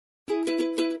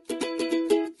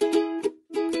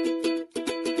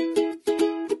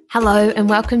Hello and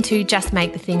welcome to Just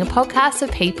Make the Thing, a podcast for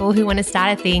people who want to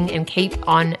start a thing and keep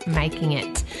on making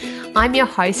it. I'm your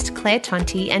host, Claire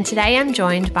Tonti, and today I'm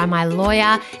joined by my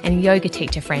lawyer and yoga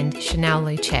teacher friend, Chanel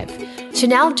Lucev.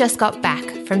 Chanel just got back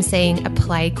from seeing a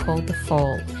play called The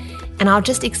Fall, and I'll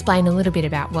just explain a little bit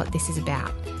about what this is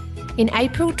about. In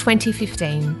April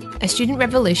 2015, a student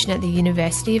revolution at the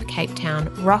University of Cape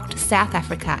Town rocked South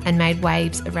Africa and made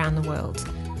waves around the world.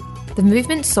 The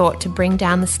movement sought to bring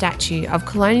down the statue of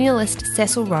colonialist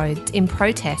Cecil Rhodes in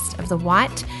protest of the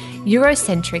white,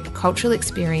 Eurocentric cultural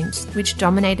experience which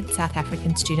dominated South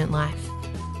African student life.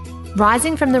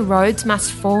 Rising from the Rhodes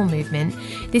Must Fall movement,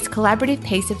 this collaborative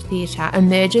piece of theatre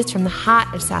emerges from the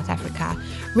heart of South Africa,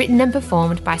 written and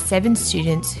performed by 7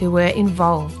 students who were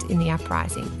involved in the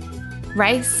uprising.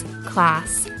 Race,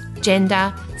 class,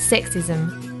 gender,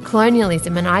 sexism,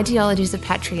 colonialism and ideologies of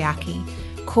patriarchy,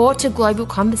 core to global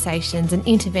conversations and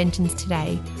interventions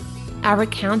today, are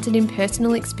recounted in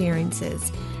personal experiences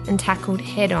and tackled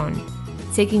head-on,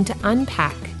 seeking to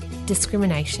unpack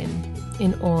discrimination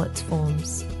in all its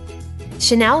forms.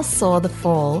 Chanel saw The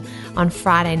Fall on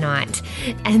Friday night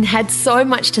and had so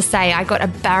much to say. I got a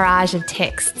barrage of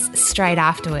texts straight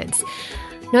afterwards.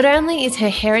 Not only is her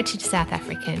heritage South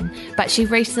African, but she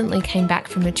recently came back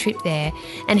from a trip there,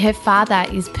 and her father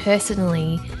is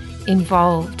personally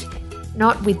involved,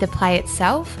 not with the play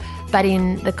itself, but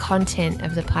in the content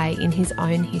of the play in his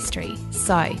own history.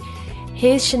 So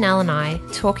here's Chanel and I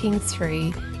talking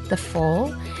through The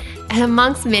Fall, and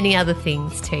amongst many other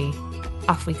things too.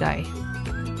 Off we go.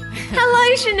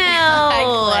 Hello, Chanel. Hi,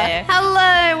 Claire.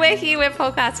 Hello. We're here. We're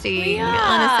podcasting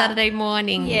on a Saturday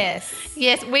morning. Yes.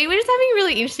 Yes, we were just having a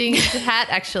really interesting chat,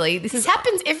 actually. This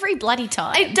happens every bloody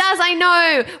time. It does, I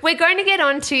know. We're going to get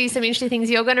on to some interesting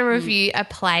things. You're going to review a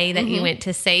play that you went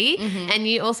to see, and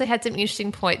you also had some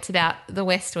interesting points about The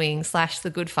West Wing /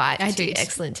 The Good Fight. I Two did.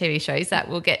 excellent TV shows that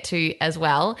we'll get to as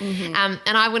well. And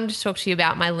I wanted to talk to you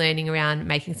about my learning around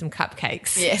making some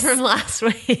cupcakes from last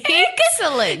week.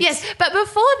 Excellent. Yes, but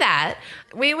before that,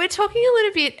 we were talking a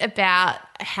little bit about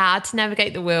how to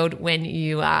navigate the world when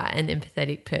you are an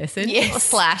empathetic person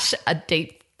 / a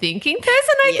deep thinking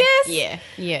person, I guess.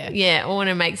 Yeah, or want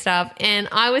to make stuff. And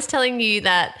I was telling you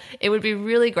that it would be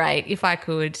really great if I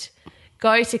could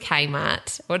go to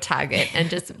Kmart or Target and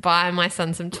just buy my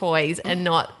son some toys and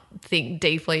not think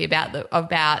deeply about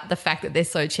the fact that they're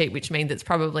so cheap, which means it's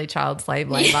probably child slave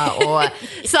labor or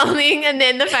something, and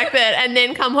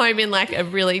then come home in like a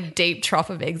really deep trough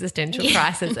of existential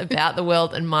crisis about the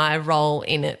world and my role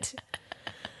in it.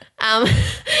 And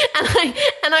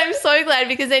I'm so glad,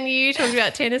 because then you talked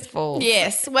about tennis balls.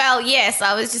 Yes. Well, yes.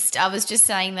 I was just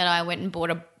saying that I went and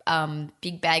bought a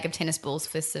big bag of tennis balls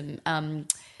for some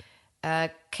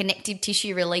connective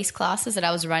tissue release classes that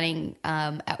I was running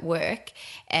at work.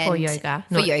 And For yoga.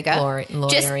 For yoga.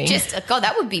 Lawyering. God,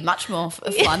 that would be much more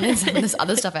fun than some of this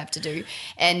other stuff I have to do.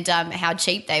 And how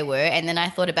cheap they were. And then I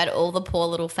thought about all the poor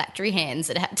little factory hands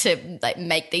that had to like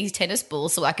make these tennis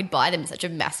balls so I could buy them at such a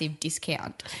massive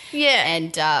discount. Yeah.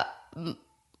 And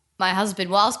my husband,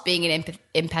 whilst being an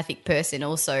empathic person,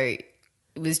 also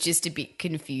was just a bit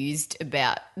confused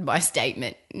about my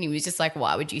statement. And he was just like,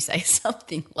 why would you say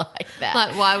something like that?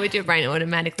 Like, why would your brain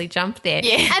automatically jump there?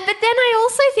 Yeah. But then I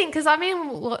also think, because I've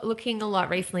been looking a lot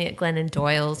recently at Glennon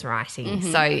Doyle's writing.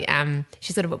 So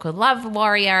she's got a book called Love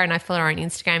Warrior, and I follow her on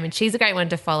Instagram, and she's a great one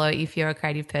to follow if you're a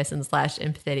creative person /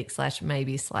 empathetic /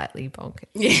 maybe slightly bonkers.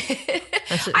 Yeah.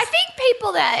 I think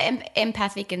people that are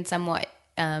empathic and somewhat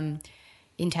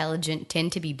intelligent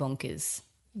tend to be bonkers.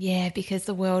 Yeah, because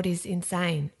the world is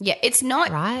insane. Yeah, it's not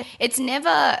right. It's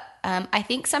never. I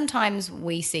think sometimes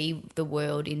we see the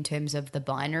world in terms of the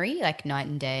binary, like night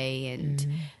and day, and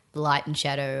light and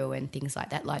shadow, and things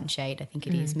like that. Light and shade, I think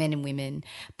it is, men and women.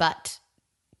 But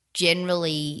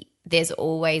generally, there is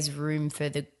always room for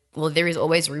the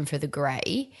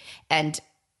grey, and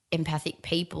empathic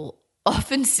people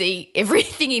often see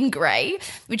everything in grey,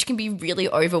 which can be really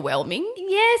overwhelming.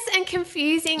 Yes, and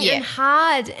confusing and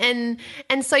hard. And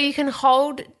so you can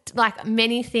hold like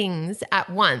many things at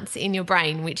once in your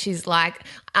brain, which is like,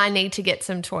 I need to get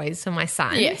some toys for my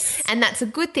son. Yes. And that's a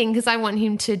good thing, because I want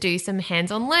him to do some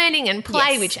hands-on learning and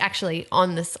play, which actually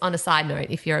on a side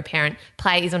note, if you're a parent,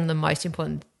 play is one of the most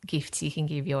important gifts you can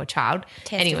give your child.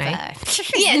 Testify. Anyway.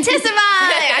 Yeah,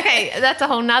 testify. Okay, that's a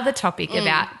whole nother topic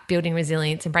about building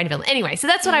resilience and brain development. Anyway, so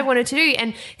that's what I wanted to do,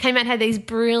 and Kmart had these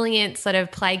brilliant sort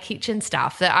of play kitchen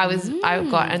stuff that I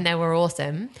got, and they were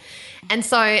awesome. And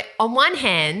so on one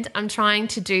hand, I'm trying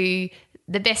to do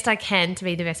the best I can to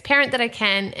be the best parent that I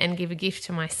can and give a gift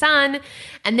to my son.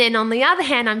 And then on the other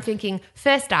hand, I'm thinking,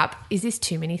 first up, is this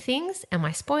too many things? Am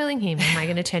I spoiling him? Am I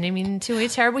going to turn him into a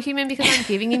terrible human because I'm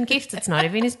giving him gifts? It's not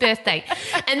even his birthday.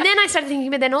 And then I started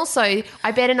thinking, but then also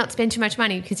I better not spend too much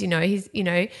money because,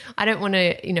 I don't want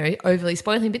to, overly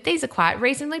spoil him, but these are quite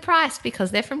reasonably priced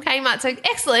because they're from Kmart. So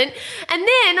excellent. And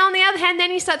then on the other hand,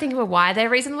 then you start thinking, well, why are they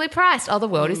reasonably priced? Oh, the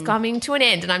world is coming to an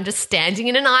end and I'm just standing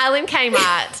in an aisle in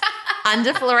Kmart.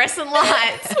 Under fluorescent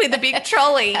lights with a big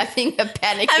trolley. Having a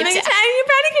panic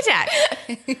attack.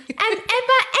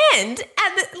 And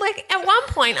at one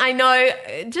point I know,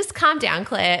 just calm down,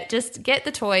 Claire, just get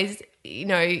the toys,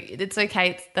 it's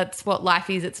okay. That's what life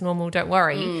is. It's normal. Don't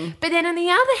worry. But then on the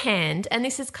other hand, and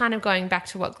this is kind of going back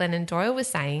to what Glennon Doyle was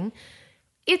saying,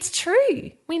 it's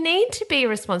true. We need to be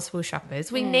responsible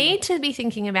shoppers. We need to be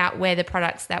thinking about where the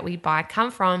products that we buy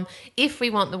come from if we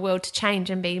want the world to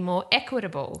change and be more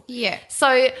equitable. Yeah.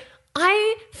 So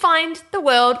I find the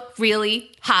world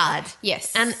really hard.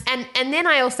 Yes. And then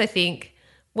I also think,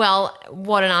 well,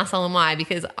 what an arsehole am I,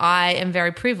 because I am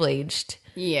very privileged.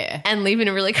 Yeah. And live in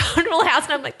a really comfortable house.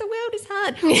 And I'm like, the world is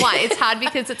hard. Why? It's hard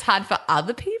because it's hard for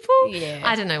other people? Yeah.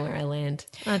 I don't know where I land.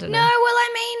 I don't know. No, well,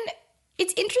 I mean,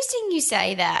 it's interesting you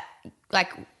say that,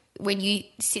 like, when you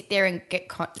sit there and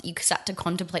you start to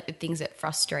contemplate the things that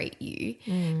frustrate you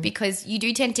because you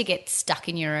do tend to get stuck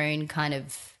in your own kind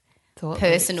of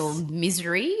personal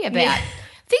misery about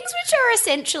things which are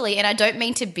essentially, and I don't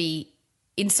mean to be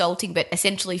insulting, but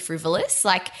essentially frivolous.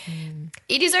 Like,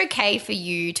 it is okay for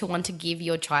you to want to give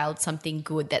your child something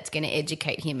good that's going to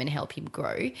educate him and help him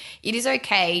grow. It is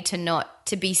okay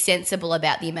to be sensible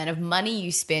about the amount of money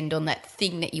you spend on that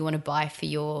thing that you want to buy for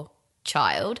your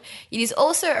child. It is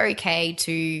also okay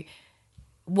to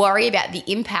worry about the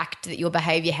impact that your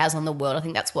behaviour has on the world. I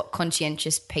think that's what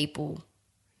conscientious people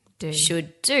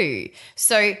should do.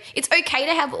 So it's okay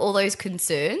to have all those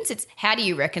concerns. It's how do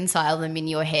you reconcile them in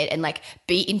your head and like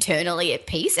be internally at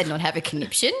peace and not have a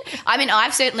conniption. I mean,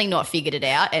 I've certainly not figured it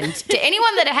out. And to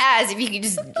anyone that has, if you could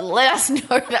just let us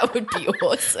know, that would be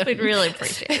awesome. We'd really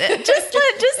appreciate it.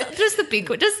 Just the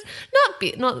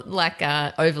big, not like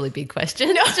overly big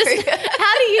questions. No. Just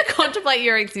how do you contemplate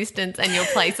your existence and your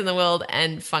place in the world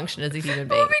and function as a human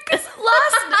being? Well, because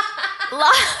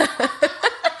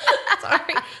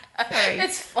Sorry.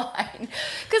 It's fine.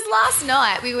 Because last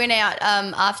night we went out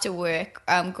after work.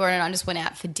 Gordon and I just went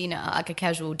out for dinner, like a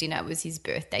casual dinner. It was his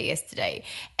birthday yesterday.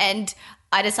 And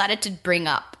I decided to bring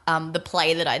up the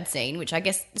play that I'd seen, which I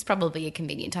guess is probably a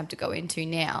convenient time to go into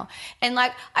now. And,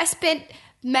 like, I spent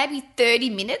maybe 30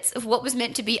 minutes of what was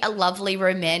meant to be a lovely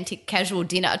romantic casual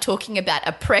dinner talking about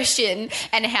oppression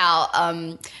and how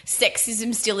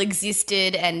sexism still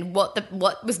existed and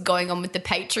what was going on with the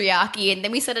patriarchy. And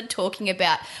then we started talking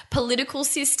about political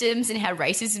systems and how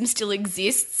racism still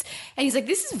exists. And he's like,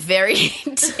 this is very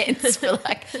intense for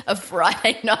like a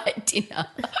Friday night dinner.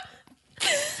 And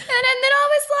then I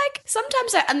was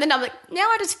like, and then I'm like, now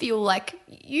I just feel like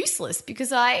useless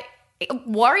because I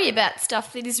worry about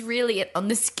stuff that is really, on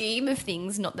the scheme of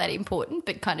things, not that important,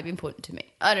 but kind of important to me.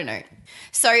 I don't know.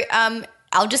 So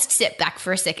I'll just step back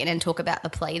for a second and talk about the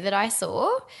play that I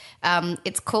saw.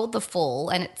 It's called The Fall,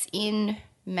 and it's in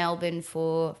Melbourne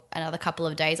for another couple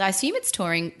of days. I assume it's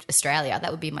touring Australia. That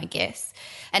would be my guess.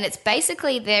 And it's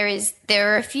basically there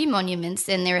are a few monuments,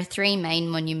 and there are three main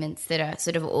monuments that are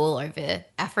sort of all over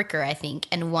Africa, I think.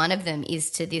 And one of them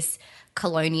is to this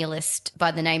colonialist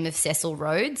by the name of Cecil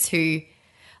Rhodes, who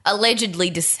allegedly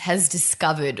has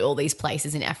discovered all these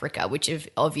places in Africa, which have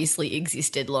obviously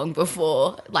existed long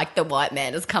before, like, the white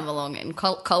man has come along and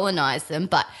colonized them.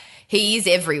 But he is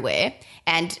everywhere,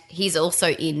 and he's also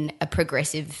in a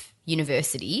progressive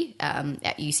university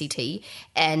at UCT,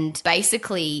 and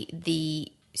basically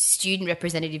the Student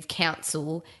Representative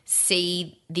Council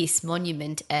see this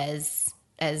monument as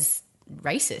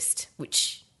racist,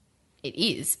 which it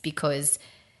is, because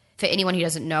for anyone who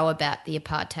doesn't know about the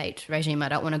apartheid regime, I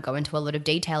don't want to go into a lot of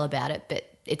detail about it, but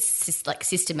it's just like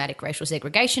systematic racial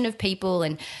segregation of people,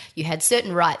 and you had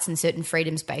certain rights and certain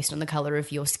freedoms based on the colour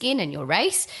of your skin and your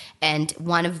race. And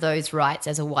one of those rights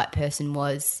as a white person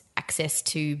was access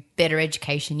to better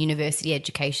education, university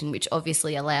education, which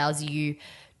obviously allows you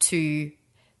to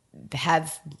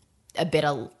have a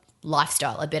better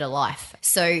lifestyle, a better life.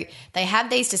 So they have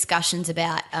these discussions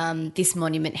about this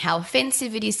monument, how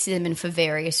offensive it is to them, and for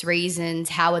various reasons,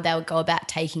 how they would go about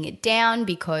taking it down,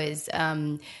 because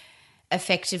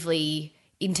effectively,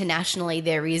 internationally,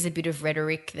 there is a bit of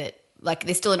rhetoric that, like,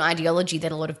 there's still an ideology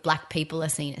that a lot of black people are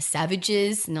seen as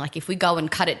savages. And, like, if we go and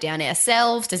cut it down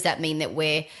ourselves, does that mean that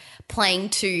we're playing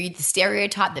to the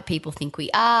stereotype that people think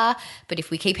we are. But if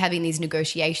we keep having these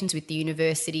negotiations with the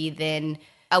university, then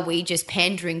are we just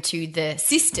pandering to the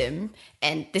system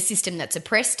and the system that's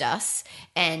oppressed us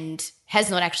and has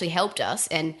not actually helped us?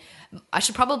 And I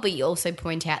should probably also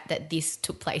point out that this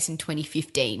took place in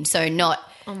 2015. So not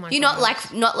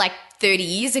 30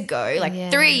 years ago,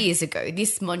 3 years ago.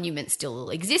 This monument still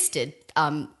existed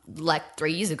 3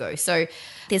 years ago. So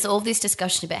there's all this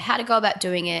discussion about how to go about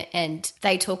doing it, and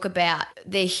they talk about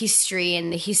their history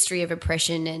and the history of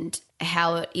oppression and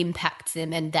how it impacts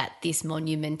them, and that this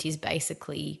monument is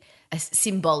basically a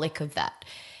symbolic of that.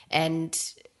 And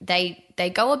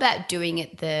they go about doing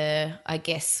it the, I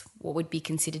guess, what would be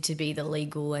considered to be the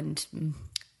legal and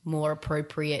more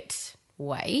appropriate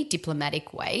way,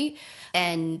 diplomatic way.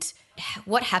 And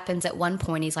what happens at one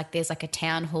point is there's a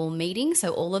town hall meeting. So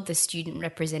all of the student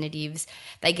representatives,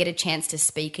 they get a chance to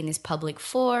speak in this public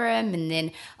forum, and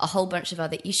then a whole bunch of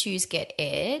other issues get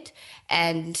aired.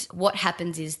 And what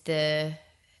happens is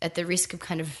at the risk of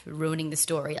kind of ruining the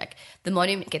story, the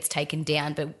monument gets taken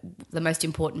down, but the most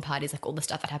important part is all the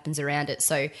stuff that happens around it.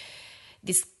 So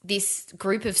this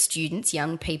group of students,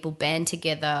 young people, band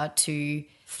together to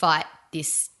fight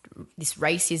this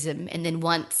racism, and then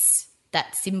once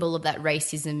that symbol of that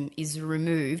racism is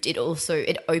removed, it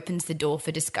opens the door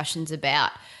for discussions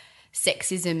about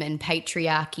sexism and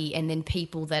patriarchy, and then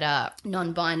people that are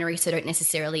non-binary, so don't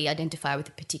necessarily identify with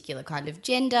a particular kind of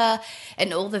gender,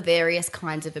 and all the various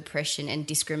kinds of oppression and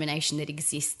discrimination that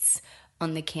exists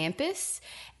on the campus.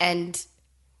 And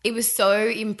it was so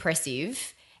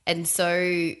impressive and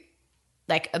so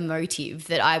emotive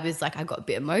that I was I got a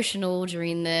bit emotional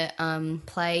during the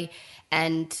play.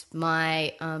 And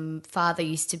my father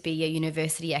used to be a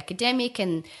university academic,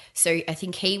 and so I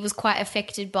think he was quite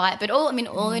affected by it. But all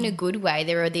in a good way.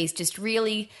 There are these just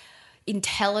really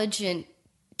intelligent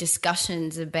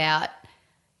discussions about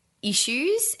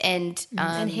issues, and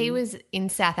he was in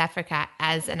South Africa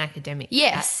as an academic.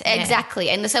 Yes, exactly.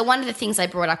 And so one of the things I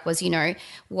brought up was,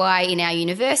 why in our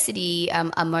university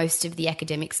are most of the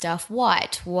academic staff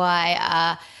white?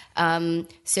 Why are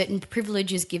certain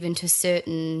privileges given to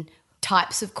certain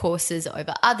types of courses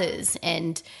over others,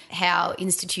 and how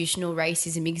institutional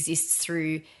racism exists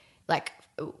through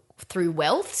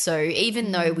wealth. So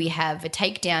even though we have a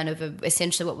takedown of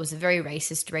essentially what was a very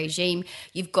racist regime,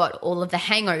 you've got all of the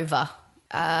hangover.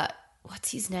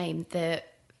 What's his name? The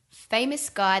famous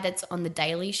guy that's on the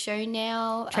Daily Show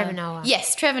now. Trevor Noah.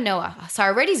 Yes, Trevor Noah. So I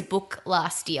read his book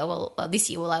this year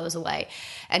while I was away,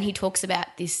 and he talks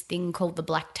about this thing called the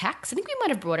black tax. I think we might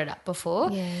have brought it up before,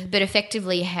 but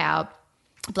effectively how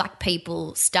black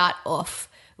people start off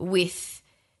with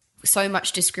so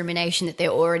much discrimination that they're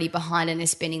already behind, and they're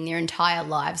spending their entire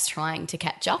lives trying to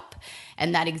catch up,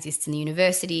 and that exists in the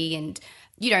university. And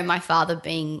my father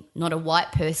being not a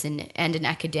white person and an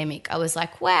academic, I was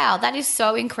like, wow, that is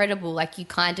so incredible. You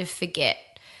kind of forget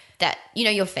that,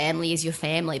 your family is your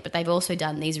family, but they've also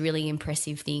done these really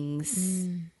impressive things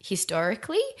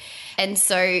historically. And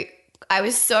so I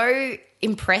was so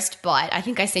impressed by it. I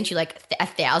think I sent you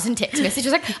 1,000 text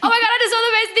messages oh my God, I just saw the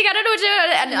amazing thing. I don't know what to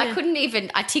do. And I couldn't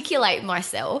even articulate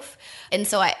myself. And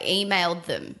so I emailed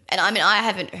them. And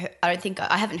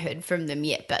I haven't heard from them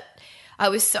yet, but I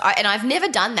was so, and I've never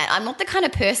done that. I'm not the kind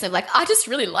of person of I just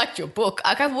really liked your book.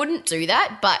 I wouldn't do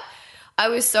that, but I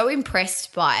was so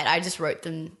impressed by it. I just wrote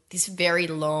them this very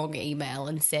long email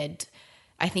and said,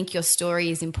 I think your story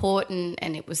is important,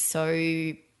 and it was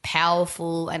so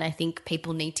powerful, and I think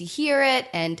people need to hear it,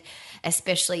 and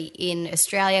especially in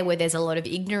Australia where there's a lot of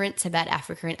ignorance about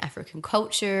Africa and African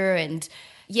culture. And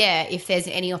if there's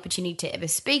any opportunity to ever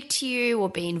speak to you or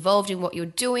be involved in what you're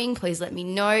doing, please let me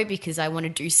know, because I want to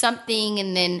do something.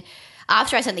 And then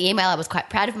after I sent the email, I was quite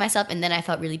proud of myself, and then I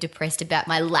felt really depressed about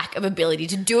my lack of ability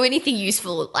to do anything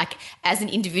useful as an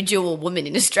individual woman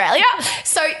in Australia.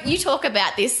 So you talk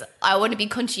about this, I want to be a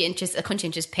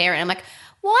conscientious parent. I'm like,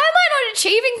 why am I not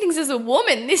achieving things as a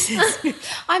woman? This is,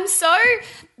 I'm so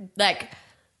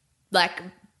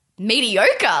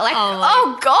mediocre.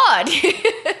 Oh God.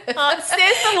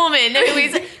 Says the woman who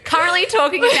is currently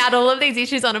talking about all of these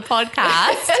issues on a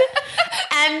podcast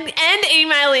and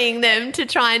emailing them to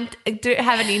try and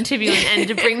have an interview and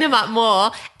to bring them up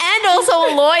more, and also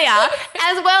a lawyer,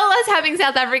 as well as having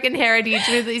South African heritage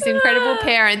with these incredible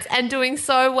parents and doing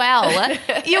so well.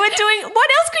 You were doing, what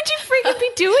else could you freaking be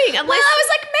doing? Unless, I was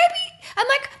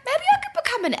maybe I could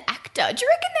become an actor. Do you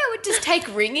reckon that would just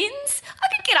take ring-ins? I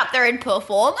could get up there and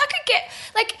perform. I could get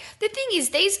The thing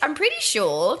is, I'm pretty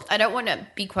sure, I don't want to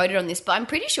be quoted on this, but I'm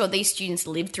pretty sure these students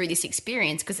lived through this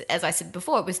experience because, as I said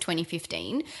before, it was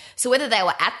 2015. So whether they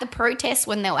were at the protests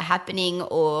when they were happening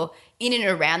or in and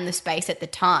around the space at the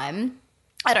time,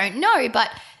 I don't know, but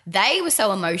they were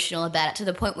so emotional about it to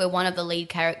the point where one of the lead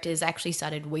characters actually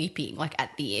started weeping, like,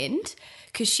 at the end,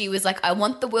 because she was like, I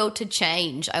want the world to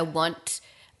change. I want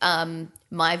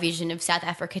my vision of South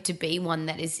Africa to be one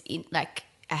that is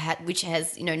which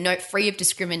has, no free of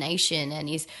discrimination and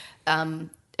is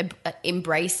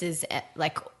embraces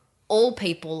like all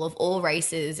people of all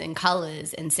races and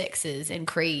colours and sexes and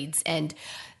creeds and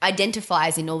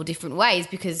identifies in all different ways,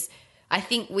 because I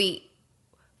think we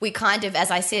kind of, as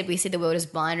I said, we see the world as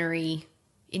binary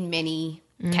in many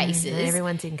cases. And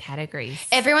everyone's in categories.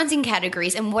 Everyone's in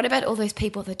categories. And what about all those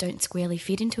people that don't squarely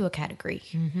fit into a category?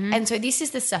 Mm-hmm. And so this is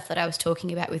the stuff that I was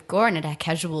talking about with Goran at our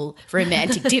casual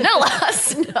romantic dinner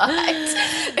last night.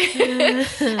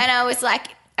 And I was like,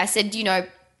 I said,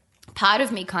 part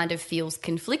of me kind of feels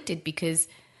conflicted because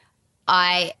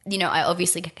I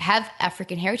obviously have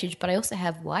African heritage, but I also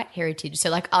have white heritage. So,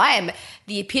 like, I am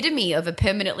the epitome of a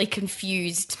permanently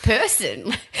confused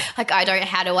person. Like, I don't know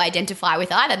how to identify with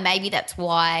either. Maybe that's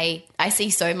why I see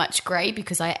so much grey,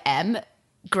 because I am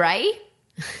grey.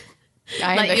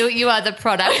 You are the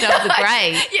product of the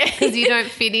grey because you don't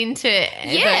fit into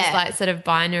those, like, sort of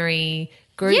binary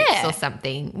groups or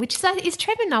something. Which is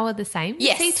Trevor Noah the same?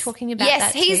 Yes. Is he talking about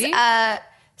that too? Yes, he's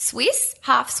Swiss,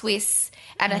 half Swiss.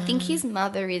 And I think his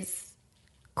mother is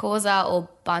Xhosa or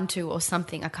Bantu or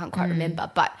something. I can't quite remember,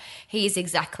 but he is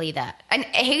exactly that. And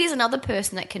he is another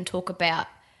person that can talk about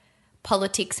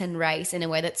politics and race in a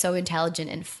way that's so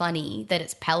intelligent and funny that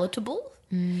it's palatable.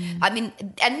 I mean,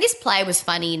 and this play was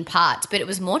funny in parts, but it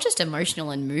was more just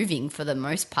emotional and moving for the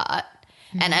most part.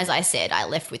 And as I said, I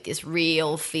left with this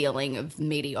real feeling of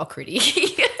mediocrity.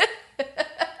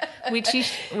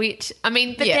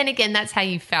 Then again, that's how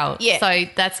you felt. Yeah. So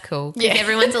that's cool. Because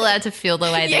everyone's allowed to feel the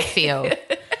way they feel.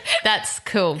 That's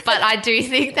cool. But I do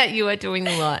think that you are doing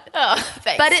a lot. Oh,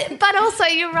 thanks. But also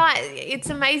you're right. It's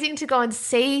amazing to go and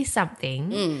see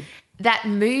something that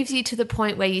moves you to the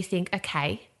point where you think,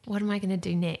 okay, what am I going to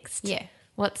do next? Yeah.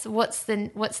 What's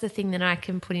the thing that I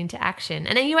can put into action?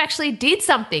 And then you actually did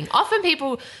something. Often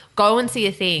people go and see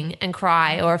a thing and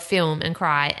cry, or a film and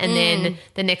cry, and then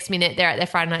the next minute they're at their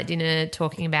Friday night dinner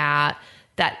talking about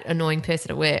that annoying person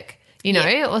at work,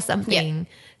 or something. Yeah.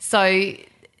 So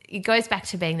it goes back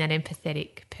to being that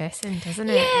empathetic person, doesn't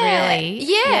it? Yeah. Really?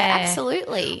 Yeah,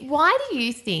 absolutely. Why do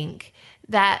you think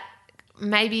that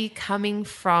maybe coming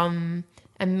from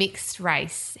a mixed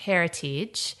race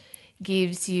heritage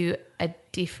gives you a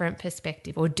different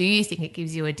perspective, or do you think it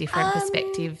gives you a different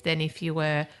perspective than if you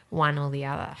were one or the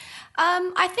other?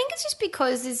 I think it's just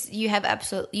because you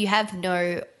have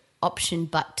no option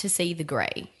but to see the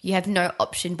grey. You have no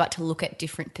option but to look at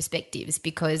different perspectives,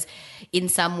 because in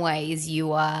some ways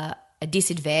you are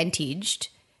disadvantaged,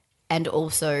 and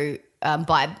also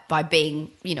by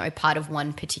being, part of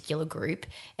one particular group,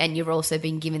 and you're also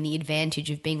being given the advantage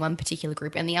of being one particular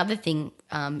group. And the other thing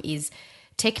is,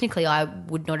 technically, I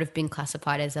would not have been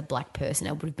classified as a black person.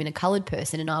 I would have been a coloured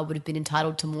person, and I would have been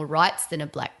entitled to more rights than a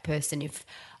black person if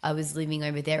I was living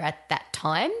over there at that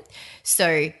time.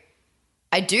 So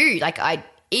I do,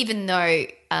 even though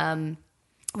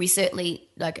we certainly,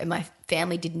 my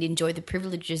family didn't enjoy the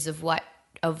privileges of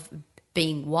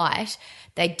being white,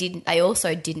 they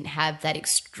also didn't have that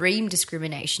extreme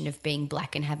discrimination of being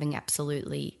black and having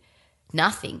absolutely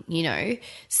nothing,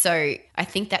 So I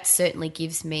think that certainly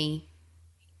gives me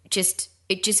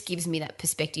it just gives me that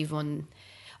perspective on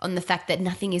the fact that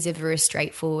nothing is ever as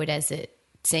straightforward as it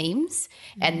seems,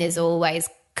 and there's always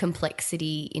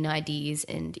complexity in ideas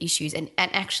and issues. And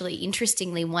actually,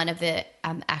 interestingly, one of the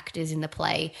actors in the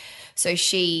play, so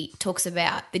she talks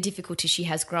about the difficulty she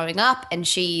has growing up, and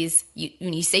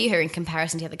when you see her in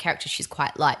comparison to the other characters, she's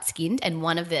quite light-skinned, and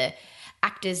one of the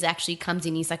actors actually comes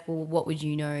in, he's like, well, what would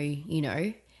you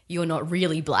know, you're not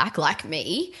really black like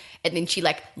me. And then she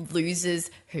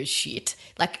loses her shit.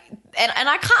 And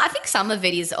I think some of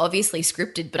it is obviously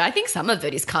scripted, but I think some of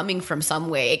it is coming from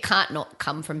somewhere. It can't not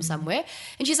come from somewhere.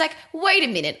 And she's like, wait a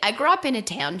minute, I grew up in a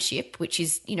township, which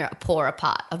is, a poorer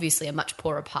part, obviously a much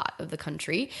poorer part of the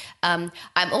country. I'm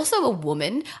also a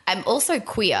woman. I'm also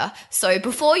queer. So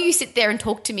before you sit there and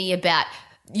talk to me about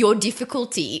your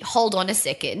difficulty, hold on a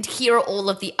second. Here are all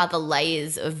of the other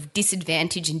layers of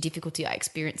disadvantage and difficulty I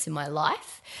experience in my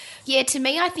life. Yeah, to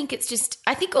me, I think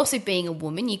also being a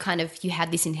woman, you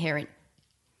have this inherent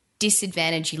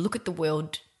disadvantage. You look at the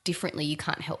world differently. You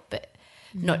can't help but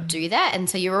not do that. And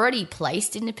so you're already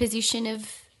placed in a position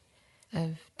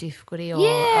of difficulty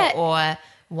or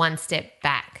one step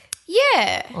back.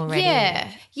 Yeah. Already.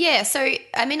 Yeah. So,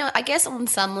 I mean, I guess on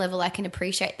some level I can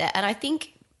appreciate that. And I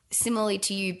think similarly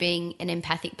to you being an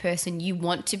empathic person, you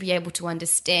want to be able to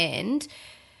understand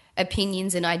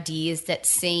opinions and ideas that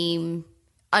seem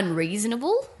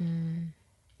unreasonable.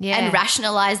 Yeah. And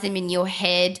rationalize them in your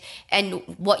head. And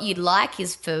what you'd like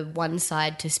is for one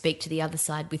side to speak to the other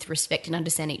side with respect and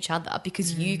understand each other,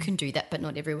 because you can do that, but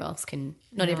not everyone else can.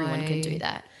 Not everyone can do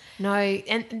that. No,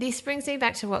 and this brings me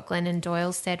back to what Glennon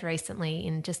Doyle said recently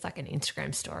in just like an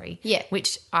Instagram story. Yeah.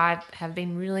 Which I have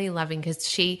been really loving,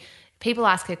 because people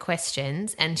ask her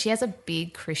questions, and she has a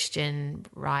big Christian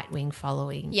right-wing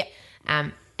following. Yeah.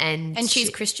 And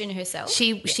she's Christian herself.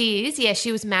 She is, yeah.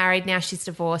 She was married, now she's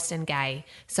divorced and gay.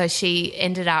 So she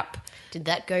ended up... Did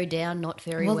that go down not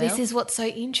very well? Well, this is what's so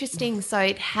interesting. So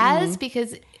it has,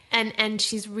 because... And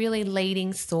she's really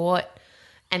leading thought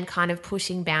and kind of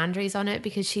pushing boundaries on it,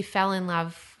 because she fell in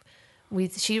love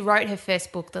with... She wrote her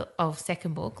first book,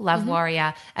 second book, Love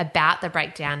Warrior, about the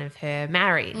breakdown of her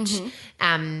marriage,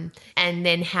 and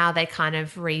then how they kind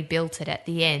of rebuilt it at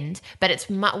the end. But it's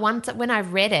when I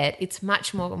read it, it's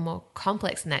much more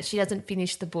complex than that. She doesn't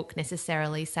finish the book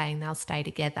necessarily saying they'll stay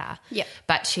together. Yeah.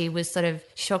 But she was sort of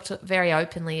talked very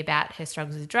openly about her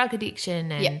struggles with drug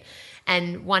addiction,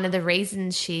 and one of the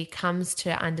reasons she comes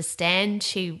to understand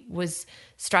she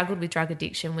struggled with drug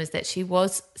addiction was that she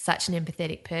was such an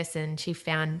empathetic person. She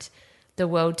found the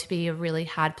world to be a really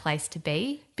hard place to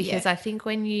be, because I think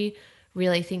when you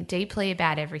really think deeply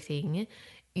about everything,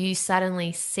 you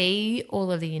suddenly see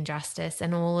all of the injustice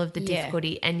and all of the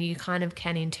difficulty, and you kind of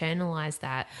can internalize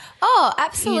that. Oh,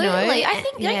 absolutely. You know? I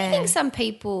think, don't you think some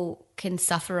people can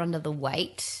suffer under the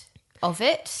weight of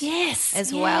it? Yes.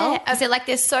 As well. So like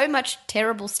there's so much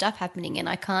terrible stuff happening and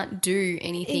I can't do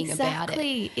anything about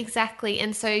it. Exactly.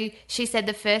 And so she said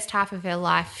the first half of her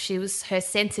life, her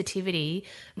sensitivity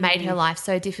made her life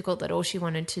so difficult that all she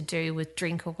wanted to do was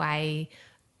drink away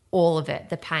all of it,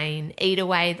 the pain, eat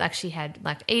away. Like she had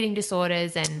like eating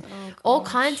disorders and all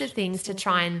kinds of things to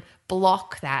try and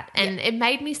block that. And it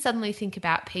made me suddenly think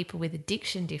about people with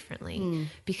addiction differently,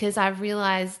 because I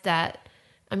realized that,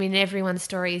 I mean, everyone's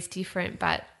story is different,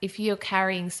 but if you're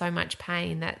carrying so much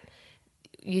pain that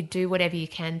you do whatever you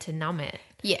can to numb it.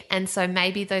 Yeah. And so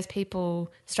maybe those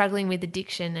people struggling with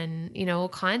addiction and, all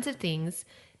kinds of things,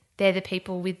 they're the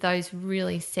people with those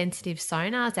really sensitive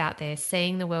sonars out there,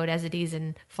 seeing the world as it is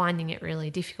and finding it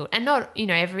really difficult. And not,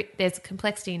 there's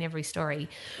complexity in every story.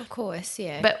 Of course,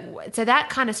 yeah. But so that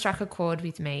kind of struck a chord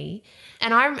with me.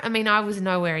 And I was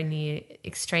nowhere near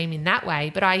extreme in that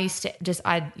way, but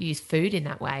I'd use food in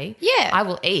that way. Yeah. I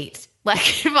will eat.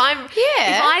 Like if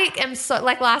I am so,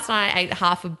 like last night I ate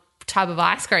half a tub of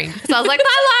ice cream because I was like, my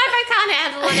life, I can't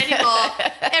handle it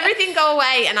anymore. Everything go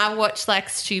away. And I watched like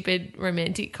stupid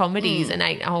romantic comedies and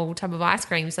ate a whole tub of ice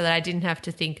cream so that I didn't have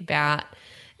to think about,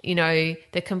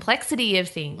 the complexity of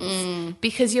things,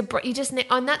 because you just,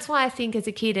 and that's why I think as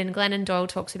a kid, and Glennon Doyle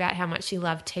talks about how much she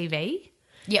loved TV.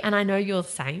 Yeah. And I know you're the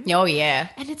same. Oh, yeah.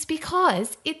 And it's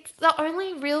because it's the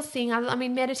only real thing. I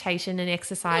mean, meditation and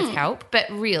exercise help, but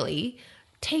really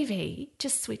TV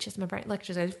just switches my brain, like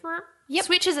just goes,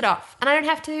 switches it off. And I don't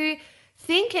have to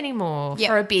think anymore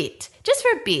for a bit. Just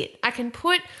for a bit. I can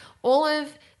put all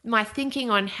of my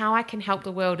thinking on how I can help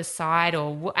the world aside,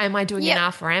 or am I doing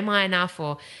enough, or am I enough,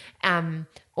 or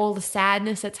all the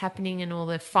sadness that's happening and all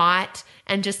the fight,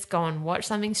 and just go and watch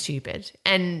something stupid.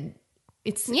 And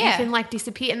you can like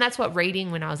disappear. And that's what reading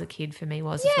when I was a kid for me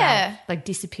was as well, like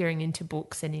disappearing into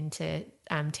books and into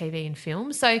TV and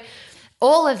film. So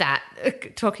all of that,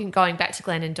 going back to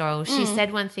Glennon Doyle, she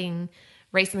said one thing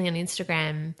recently on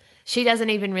Instagram. She doesn't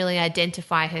even really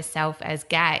identify herself as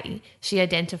gay. She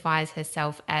identifies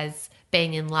herself as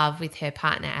being in love with her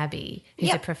partner, Abby,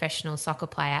 who's a professional soccer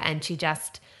player, and she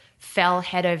just fell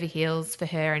head over heels for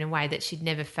her in a way that she'd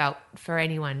never felt for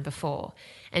anyone before.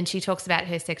 And she talks about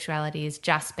her sexuality as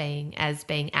just being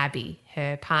Abby,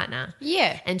 her partner.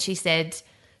 Yeah. And she said,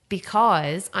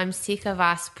 because I'm sick of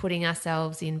us putting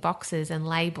ourselves in boxes and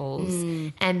labels,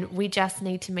 and we just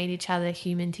need to meet each other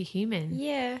human to human.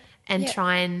 Yeah. And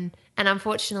try and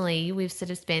unfortunately we've sort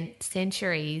of spent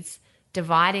centuries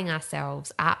dividing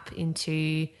ourselves up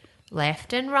into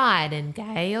left and right, and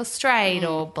gay or straight,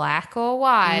 or black or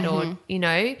white, or,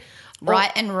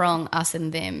 right and wrong, us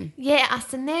and them. Yeah,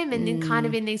 us and them, and then kind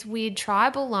of in these weird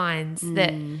tribal lines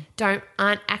that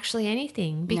aren't actually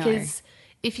anything, because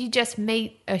if you just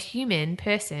meet a human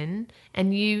person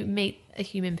and you meet a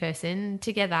human person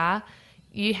together,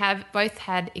 you have both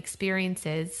had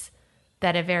experiences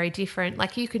that are very different.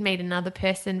 Like you could meet another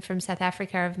person from South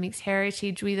Africa of mixed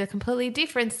heritage with a completely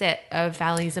different set of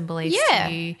values and beliefs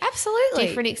to you. Absolutely.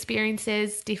 Different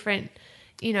experiences, different,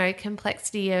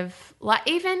 complexity of like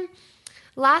even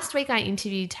last week I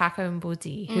interviewed Taco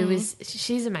Mbuzi, who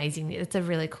she's amazing. It's a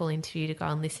really cool interview to go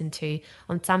and listen to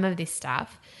on some of this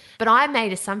stuff. But I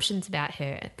made assumptions about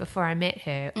her before I met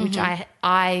her, which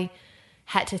I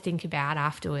had to think about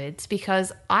afterwards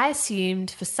because I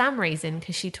assumed for some reason,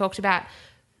 because she talked about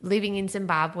living in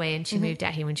Zimbabwe and she moved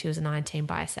out here when she was 19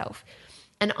 by herself.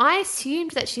 And I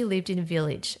assumed that she lived in a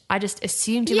village. I just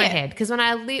assumed in my head because when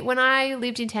I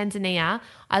lived in Tanzania,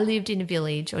 I lived in a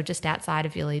village or just outside a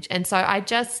village. And so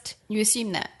You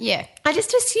assume that, yeah. I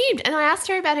just assumed. And I asked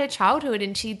her about her childhood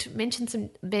and she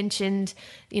mentioned,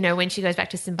 when she goes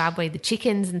back to Zimbabwe, the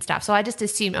chickens and stuff. So I just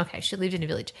assumed, okay, she lived in a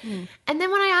village. And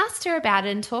then when I asked her about it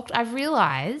and talked, I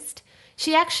realised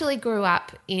she actually grew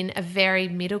up in a very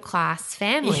middle-class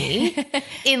family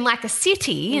in like a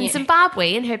city in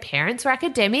Zimbabwe, and her parents were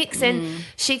academics and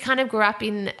she kind of grew up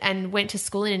in and went to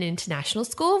school in an international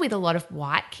school with a lot of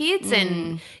white kids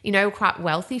and, quite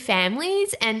wealthy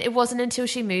families. And it wasn't until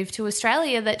she moved to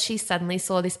Australia that she suddenly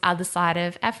saw this other side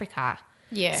of Africa.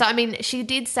 Yeah. So, I mean, she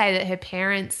did say that her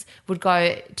parents would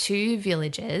go to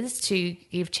villages to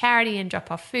give charity and drop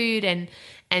off food and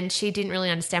she didn't really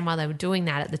understand why they were doing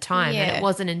that at the time. Yeah. And it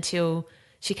wasn't until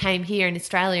she came here in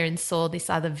Australia and saw this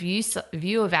other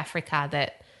view of Africa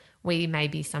that we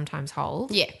maybe sometimes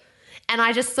hold. Yeah. And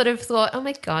I just sort of thought, oh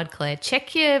my God, Claire,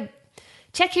 check your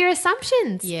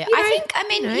assumptions. Yeah. You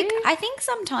know, I think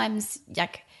sometimes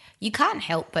like you can't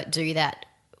help but do that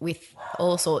with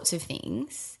all sorts of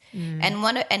things.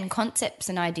 And concepts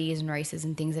and ideas and races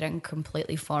and things that are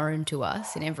completely foreign to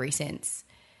us in every sense.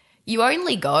 You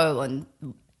only go on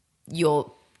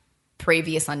your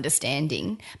previous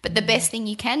understanding, but the best thing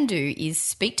you can do is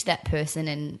speak to that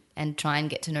person and try and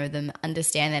get to know them,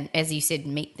 understand them, as you said,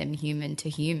 meet them human to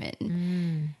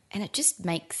human. And it just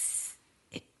makes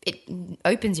it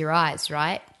opens your eyes,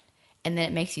 right? And then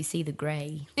it makes you see the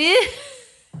grey.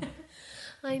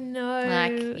 I know.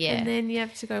 And then you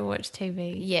have to go watch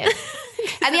TV. Yeah.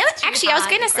 And I was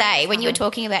going to say, when you were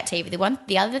talking about TV,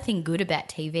 the other thing good about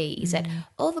TV is that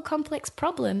all the complex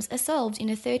problems are solved in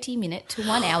a 30-minute to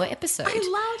 1 hour episode. I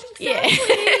love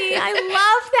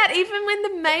love that. Even when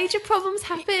the major problems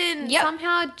happen,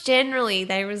 somehow generally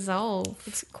they resolve.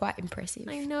 It's quite impressive.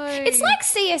 I know. It's like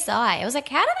CSI. I was like,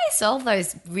 how do they solve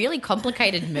those really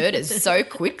complicated murders so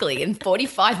quickly in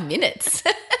 45 minutes?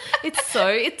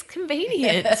 It's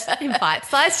convenient in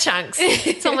bite-sized chunks.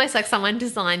 It's almost like someone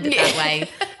designed it that way.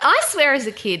 I swear as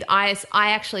a kid, I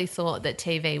actually thought that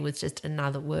TV was just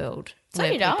another world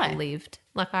where people lived.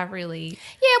 Like I really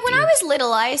when I was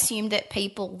little, I assumed that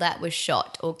people that were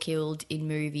shot or killed in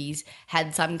movies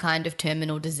had some kind of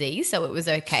terminal disease, so it was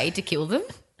okay to kill them.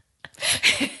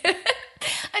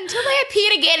 Until they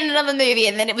appeared again in another movie,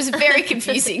 and then it was very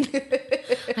confusing.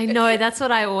 I know, that's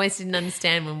what I always didn't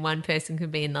understand, when one person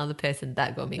could be another person.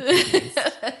 That got me confused.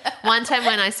 One time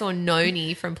when I saw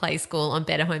Noni from Play School on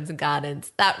Better Homes and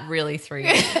Gardens, that really threw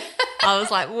me. I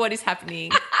was like, what is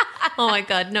happening? Oh my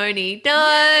God, Noni,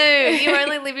 no, you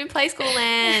only live in Play School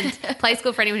land. Play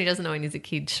School, for anyone who doesn't know, is a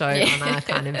kid's show on our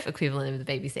kind of equivalent of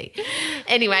the BBC.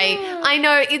 Anyway, I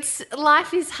know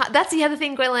life is hard. That's the other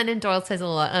thing Glennon Doyle says a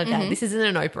lot. Okay, this isn't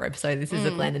an Oprah episode. This is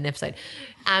a Glennon episode.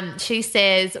 She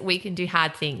says we can do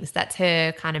hard things. That's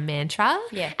her kind of mantra.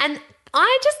 Yeah. And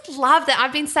I just love that.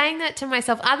 I've been saying that to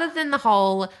myself, other than the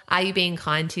whole are you being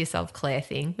kind to yourself, Claire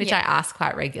thing, which I ask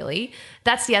quite regularly.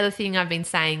 That's the other thing I've been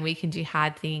saying, we can do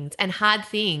hard things. And hard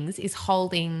things is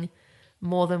holding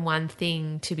more than one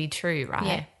thing to be true, right?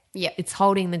 Yeah. Yep. It's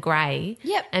holding the grey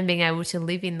Yep. and being able to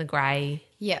live in the grey.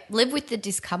 Yeah, live with the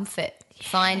discomfort.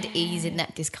 Find ease in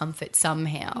that discomfort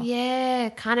somehow. Yeah,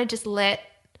 kind of just let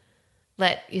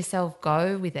yourself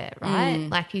go with it, right?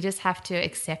 Like you just have to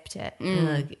accept it.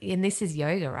 And this is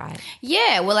yoga, right?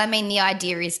 Yeah, well, I mean, the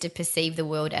idea is to perceive the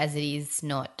world as it is,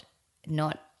 not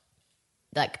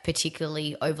like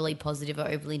particularly overly positive or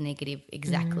overly negative,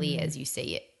 exactly as you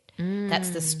see it. That's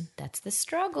the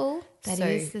struggle. That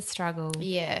is the struggle.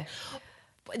 Yeah.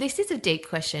 This is a deep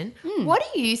question. What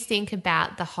do you think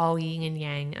about the whole yin and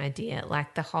yang idea?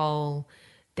 Like the whole,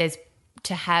 there's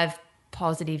to have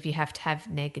positive, you have to have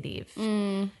negative.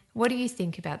 What do you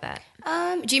think about that?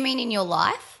 Do you mean in your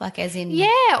life? Like as in...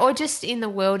 Yeah, or just in the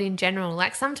world in general.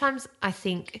 Like sometimes I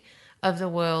think of the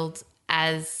world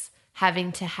as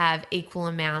having to have equal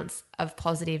amounts of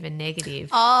positive and negative.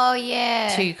 Oh,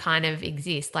 yeah. To kind of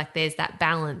exist. Like there's that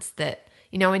balance that,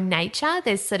 in nature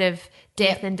there's sort of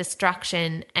death and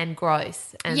destruction and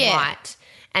growth and light.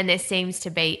 and there seems to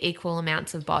be equal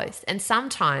amounts of both. And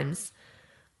sometimes,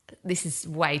 this is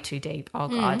way too deep, oh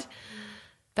God,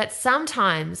 but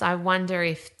sometimes I wonder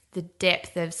if the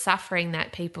depth of suffering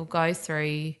that people go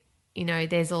through, you know,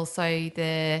 there's also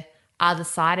the other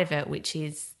side of it, which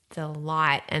is the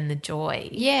light and the joy.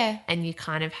 Yeah. And you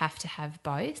kind of have to have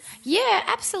both. Yeah,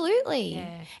 absolutely.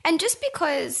 Yeah. And just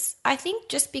because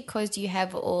you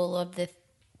have all of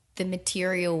the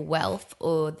material wealth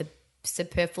or the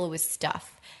superfluous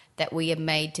stuff that we are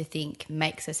made to think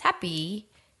makes us happy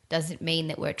doesn't mean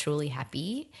that we're truly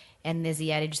happy. And there's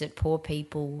the adage that poor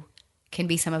people can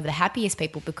be some of the happiest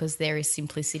people because there is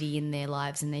simplicity in their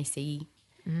lives, and they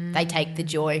take the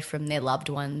joy from their loved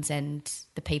ones and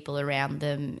the people around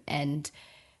them and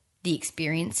the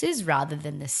experiences rather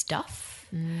than the stuff.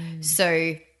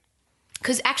 So,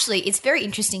 because actually it's very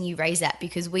interesting you raise that,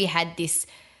 because we had this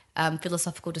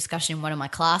philosophical discussion in one of my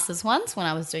classes once when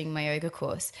I was doing my yoga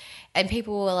course, and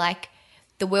people were like,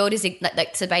 the world is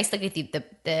like, so basically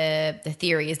the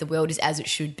theory is the world is as it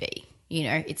should be. You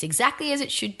know, it's exactly as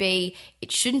it should be.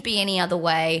 It shouldn't be any other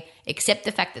way, except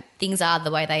the fact that things are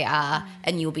the way they are,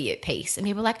 and you'll be at peace. And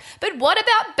people are like, but what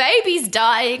about babies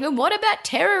dying? And what about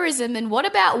terrorism? And what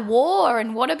about war?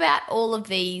 And what about all of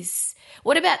these?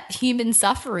 What about human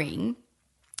suffering?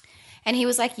 And he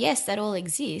was like, yes, that all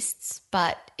exists,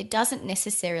 but it doesn't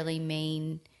necessarily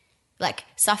mean, like,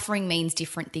 suffering means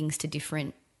different things to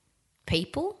different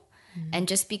people. And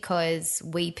just because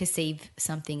we perceive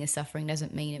something as suffering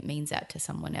doesn't mean it means that to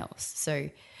someone else. So,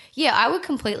 yeah, I would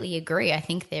completely agree. I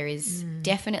think there is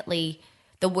definitely,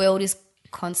 the world is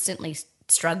constantly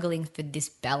struggling for this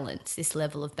balance, this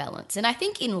level of balance. And I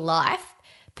think in life,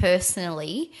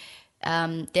 personally,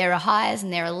 there are highs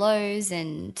and there are lows,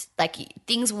 and like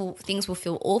things will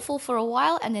feel awful for a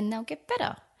while, and then they'll get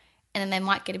better. And then they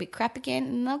might get a bit crap again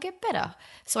and they'll get better.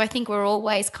 So I think we're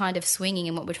always kind of swinging,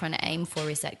 and what we're trying to aim for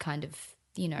is that kind of,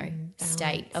 you know,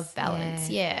 state of balance.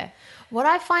 Yeah. What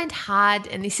I find hard,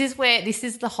 and this is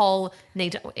the whole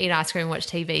need to eat ice cream and watch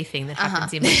TV thing that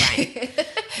happens in my brain.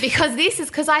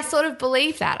 because I sort of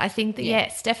believe that. I think that,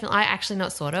 yes, definitely. I actually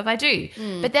not sort of, I do.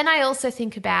 But then I also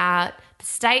think about the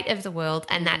state of the world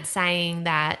and that saying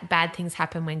that bad things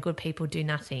happen when good people do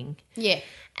nothing. Yeah.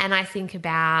 And I think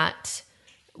about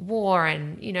war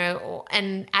and, you know,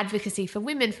 and advocacy for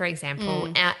women, for example,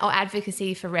 or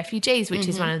advocacy for refugees, which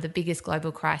is one of the biggest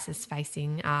global crises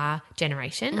facing our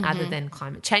generation, other than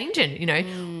climate change and, you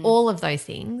know, all of those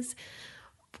things.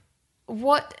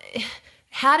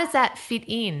 How does that fit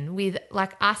in with,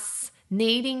 like, us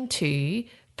needing to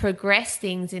progress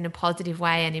things in a positive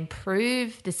way and